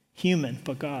 Human,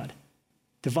 but God.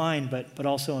 Divine, but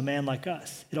also a man like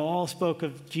us. It all spoke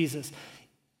of Jesus.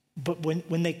 But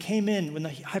when they came in, when the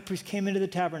high priest came into the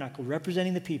tabernacle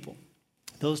representing the people,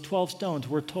 those 12 stones,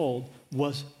 we're told,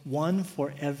 was one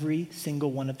for every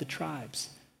single one of the tribes.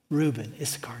 Reuben,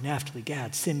 Issachar, Naphtali,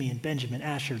 Gad, Simeon, Benjamin,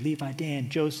 Asher, Levi, Dan,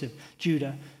 Joseph,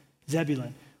 Judah,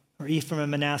 Zebulun, or Ephraim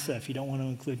and Manasseh if you don't want to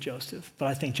include Joseph. But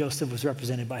I think Joseph was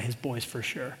represented by his boys for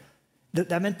sure.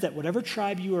 That meant that whatever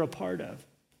tribe you were a part of,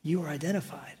 you were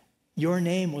identified. Your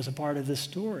name was a part of this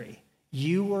story.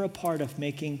 You were a part of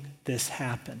making this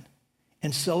happen.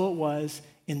 And so it was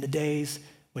in the days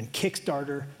when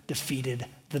Kickstarter defeated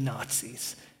the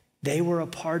Nazis. They were a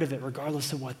part of it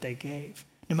regardless of what they gave.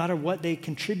 No matter what they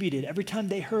contributed, every time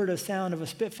they heard a sound of a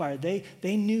Spitfire, they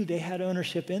knew they had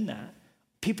ownership in that.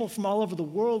 People from all over the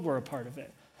world were a part of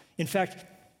it. In fact,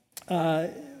 a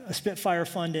Spitfire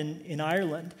fund in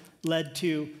Ireland led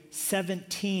to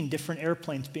 17 different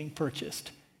airplanes being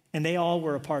purchased. And they all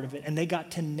were a part of it. And they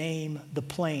got to name the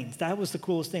planes. That was the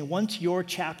coolest thing. Once your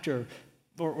chapter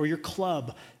or your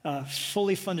club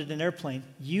fully funded an airplane,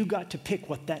 you got to pick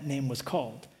what that name was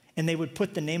called. And they would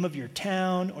put the name of your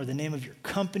town or the name of your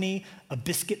company, a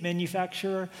biscuit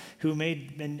manufacturer who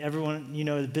made, and everyone,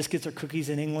 the biscuits are cookies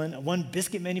in England. One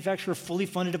biscuit manufacturer fully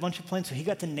funded a bunch of planes, so he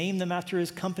got to name them after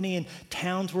his company, and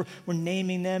towns were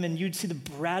naming them. And you'd see the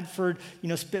Bradford,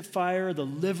 Spitfire, the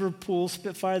Liverpool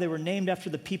Spitfire. They were named after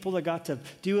the people that got to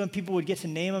do them. People would get to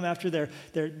name them after they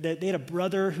had a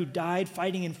brother who died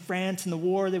fighting in France in the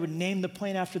war. They would name the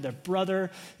plane after their brother.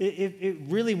 It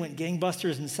really went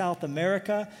gangbusters in South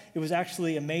America. It was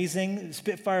actually amazing.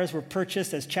 Spitfires were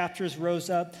purchased as chapters rose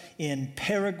up in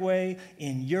Paraguay,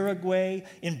 in Uruguay,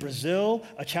 in Brazil.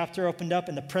 A chapter opened up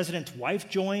and the president's wife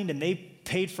joined, and they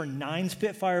paid for 9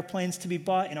 Spitfire planes to be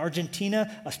bought. In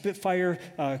Argentina, a Spitfire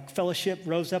fellowship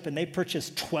rose up and they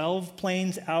purchased 12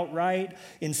 planes outright.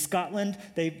 In Scotland,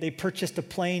 they purchased a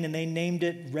plane and they named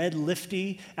it Red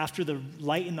Lifty after the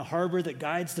light in the harbor that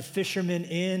guides the fishermen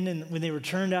in and when they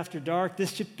returned after dark.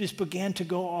 This just began to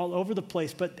go all over the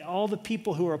place, but all the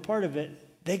people who were a part of it,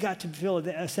 they got to feel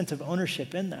a sense of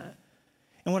ownership in that.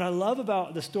 And what I love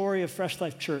about the story of Fresh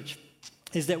Life Church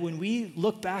is that when we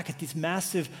look back at these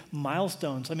massive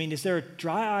milestones, I mean, is there a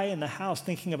dry eye in the house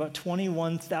thinking about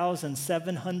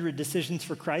 21,700 decisions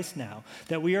for Christ now?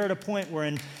 That we are at a point where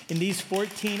in these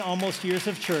 14 almost years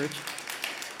of church,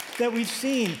 that we've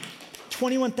seen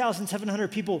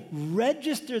 21,700 people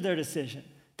register their decision.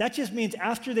 That just means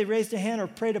after they raised a hand or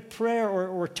prayed a prayer or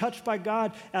were touched by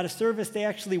God at a service, they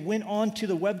actually went on to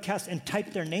the webcast and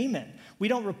typed their name in. We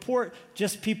don't report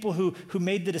just people who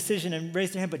made the decision and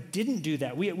raised their hand but didn't do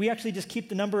that. We actually just keep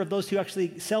the number of those who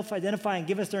actually self-identify and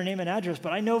give us their name and address.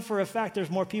 But I know for a fact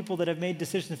there's more people that have made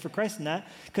decisions for Christ than that,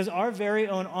 because our very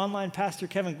own online pastor,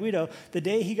 Kevin Guido, the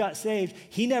day he got saved,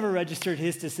 he never registered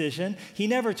his decision. He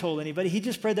never told anybody. He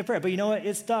just prayed the prayer. But you know what?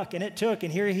 It stuck and it took.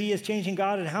 And here he is changing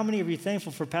God. And how many of you are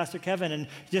thankful for Pastor Kevin and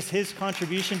just his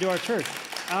contribution to our church?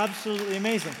 Absolutely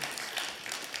amazing.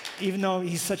 Even though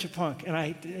he's such a punk, and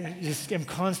I just am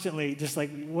constantly just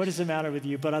like, what is the matter with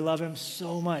you? But I love him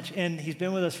so much, and he's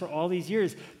been with us for all these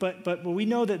years. But we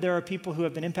know that there are people who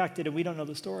have been impacted, and we don't know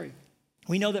the story.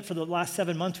 We know that for the last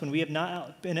 7 months when we have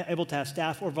not been able to have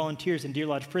staff or volunteers in Deer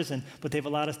Lodge Prison, but they've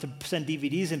allowed us to send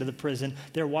DVDs into the prison,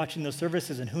 they're watching those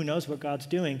services, and who knows what God's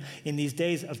doing in these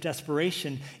days of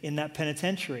desperation in that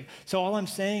penitentiary. So all I'm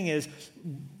saying is,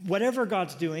 whatever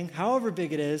God's doing, however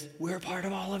big it is, we're a part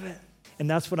of all of it. And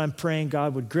that's what I'm praying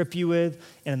God would grip you with.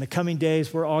 And in the coming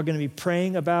days, we're all going to be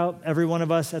praying about, every one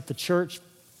of us at the church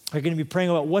are going to be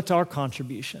praying about what's our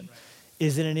contribution.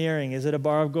 Is it an earring? Is it a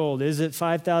bar of gold? Is it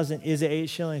 5,000? Is it 8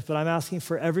 shillings? But I'm asking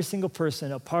for every single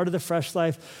person, a part of the Fresh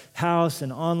Life house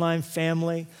and online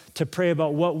family, to pray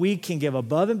about what we can give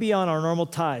above and beyond our normal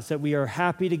tithes, that we are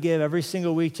happy to give every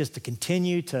single week just to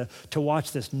continue to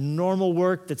watch this normal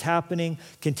work that's happening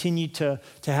continue to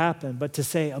happen. But to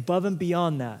say above and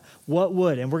beyond that, what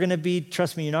would? And we're going to be,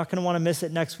 trust me, you're not going to want to miss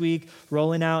it next week,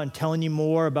 rolling out and telling you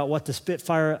more about what the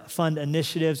Spitfire Fund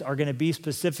initiatives are going to be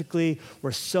specifically.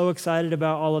 We're so excited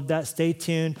about all of that. Stay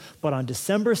tuned. But on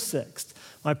December 6th,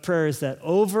 my prayer is that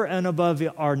over and above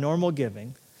our normal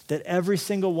giving, that every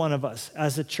single one of us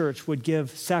as a church would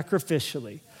give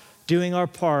sacrificially, doing our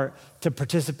part to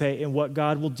participate in what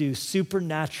God will do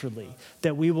supernaturally,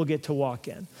 that we will get to walk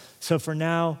in. So for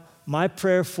now, my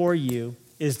prayer for you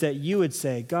is that you would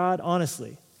say, God,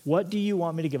 honestly, what do you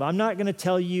want me to give? I'm not going to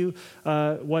tell you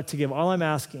what to give. All I'm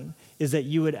asking is that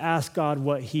you would ask God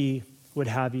what he would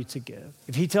have you to give.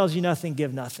 If he tells you nothing,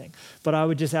 give nothing. But I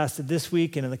would just ask that this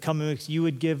week and in the coming weeks, you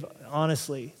would give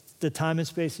honestly the time and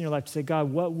space in your life to say,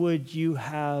 God, what would you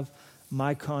have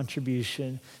my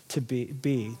contribution to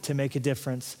be to make a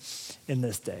difference in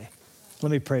this day?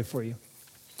 Let me pray for you.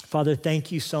 Father,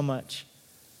 thank you so much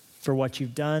for what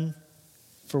you've done,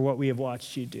 for what we have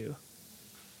watched you do.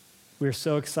 We're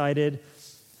so excited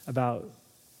about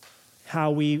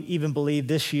how we even believe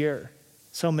this year,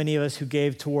 so many of us who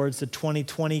gave towards the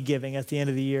 2020 giving at the end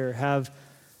of the year have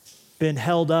been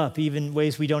held up, even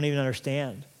ways we don't even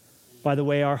understand, by the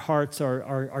way our hearts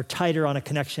are tighter on a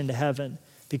connection to heaven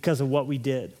because of what we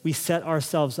did. We set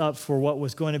ourselves up for what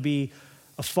was going to be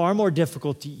a far more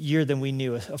difficult year than we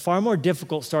knew, a far more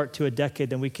difficult start to a decade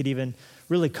than we could even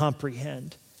really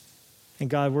comprehend. And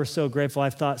God, we're so grateful.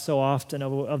 I've thought so often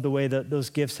of the way that those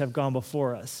gifts have gone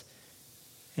before us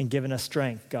and given us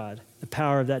strength, God, the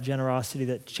power of that generosity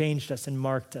that changed us and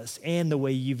marked us, and the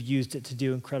way you've used it to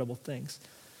do incredible things.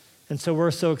 And so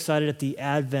we're so excited at the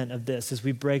advent of this as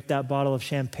we break that bottle of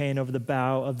champagne over the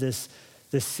bow of this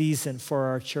season for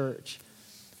our church.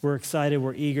 We're excited,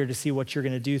 we're eager to see what you're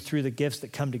going to do through the gifts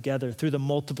that come together, through the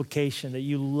multiplication that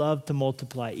you love to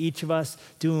multiply. Each of us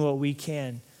doing what we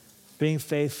can, being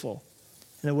faithful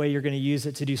in the way you're going to use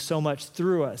it to do so much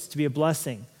through us, to be a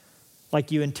blessing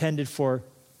like you intended for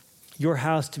your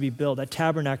house to be built, that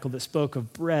tabernacle that spoke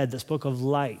of bread, that spoke of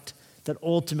light, that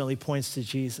ultimately points to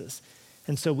Jesus.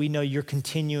 And so we know you're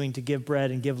continuing to give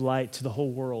bread and give light to the whole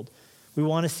world. We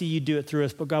want to see you do it through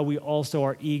us, but God, we also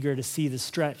are eager to see the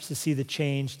stretch, to see the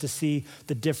change, to see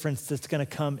the difference that's going to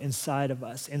come inside of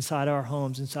us, inside our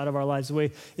homes, inside of our lives, the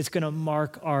way it's going to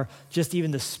mark our, just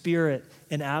even the spirit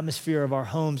and atmosphere of our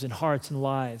homes and hearts and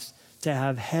lives, to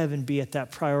have heaven be at that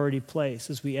priority place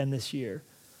as we end this year.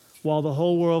 While the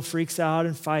whole world freaks out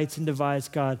and fights and divides,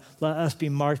 God, let us be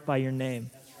marked by your name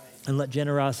and let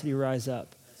generosity rise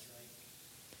up.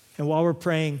 And while we're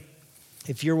praying,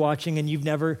 if you're watching and you've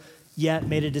never yet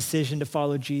made a decision to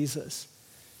follow Jesus,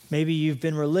 maybe you've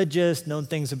been religious, known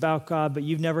things about God, but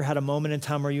you've never had a moment in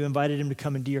time where you invited him to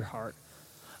come into your heart.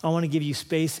 I want to give you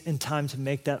space and time to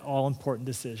make that all-important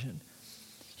decision.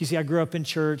 You see, I grew up in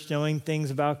church knowing things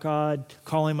about God,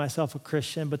 calling myself a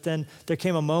Christian, but then there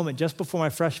came a moment just before my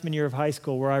freshman year of high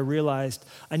school where I realized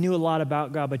I knew a lot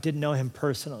about God, but didn't know him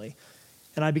personally.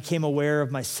 And I became aware of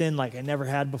my sin like I never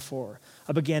had before.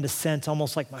 I began to sense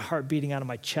almost like my heart beating out of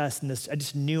my chest, and I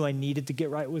just knew I needed to get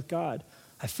right with God.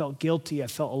 I felt guilty, I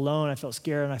felt alone, I felt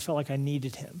scared, and I felt like I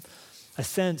needed him. I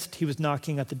sensed he was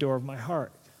knocking at the door of my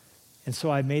heart. And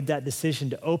so I made that decision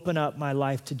to open up my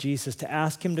life to Jesus, to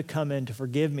ask him to come in, to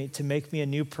forgive me, to make me a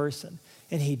new person.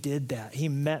 And he did that. He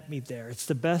met me there. It's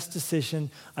the best decision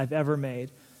I've ever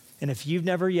made. And if you've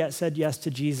never yet said yes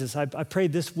to Jesus, I pray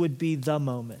this would be the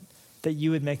moment that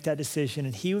you would make that decision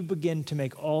and he would begin to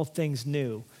make all things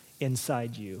new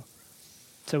inside you.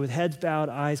 So with heads bowed,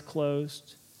 eyes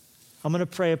closed, I'm going to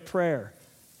pray a prayer.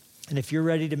 And if you're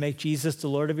ready to make Jesus the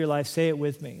Lord of your life, say it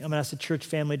with me. I'm going to ask the church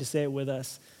family to say it with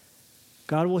us.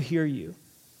 God will hear you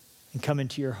and come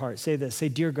into your heart. Say this. Say,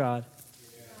 dear God,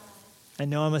 I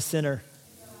know I'm a sinner.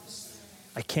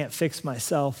 I can't fix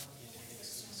myself.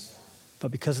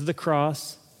 But because of the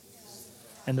cross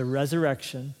and the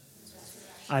resurrection,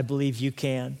 I believe you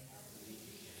can.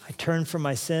 I turn from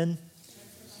my sin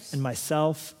and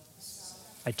myself.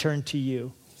 I turn to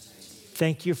you.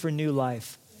 Thank you for new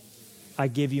life. I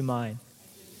give you mine.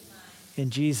 In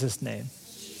Jesus' name,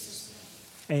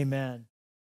 amen.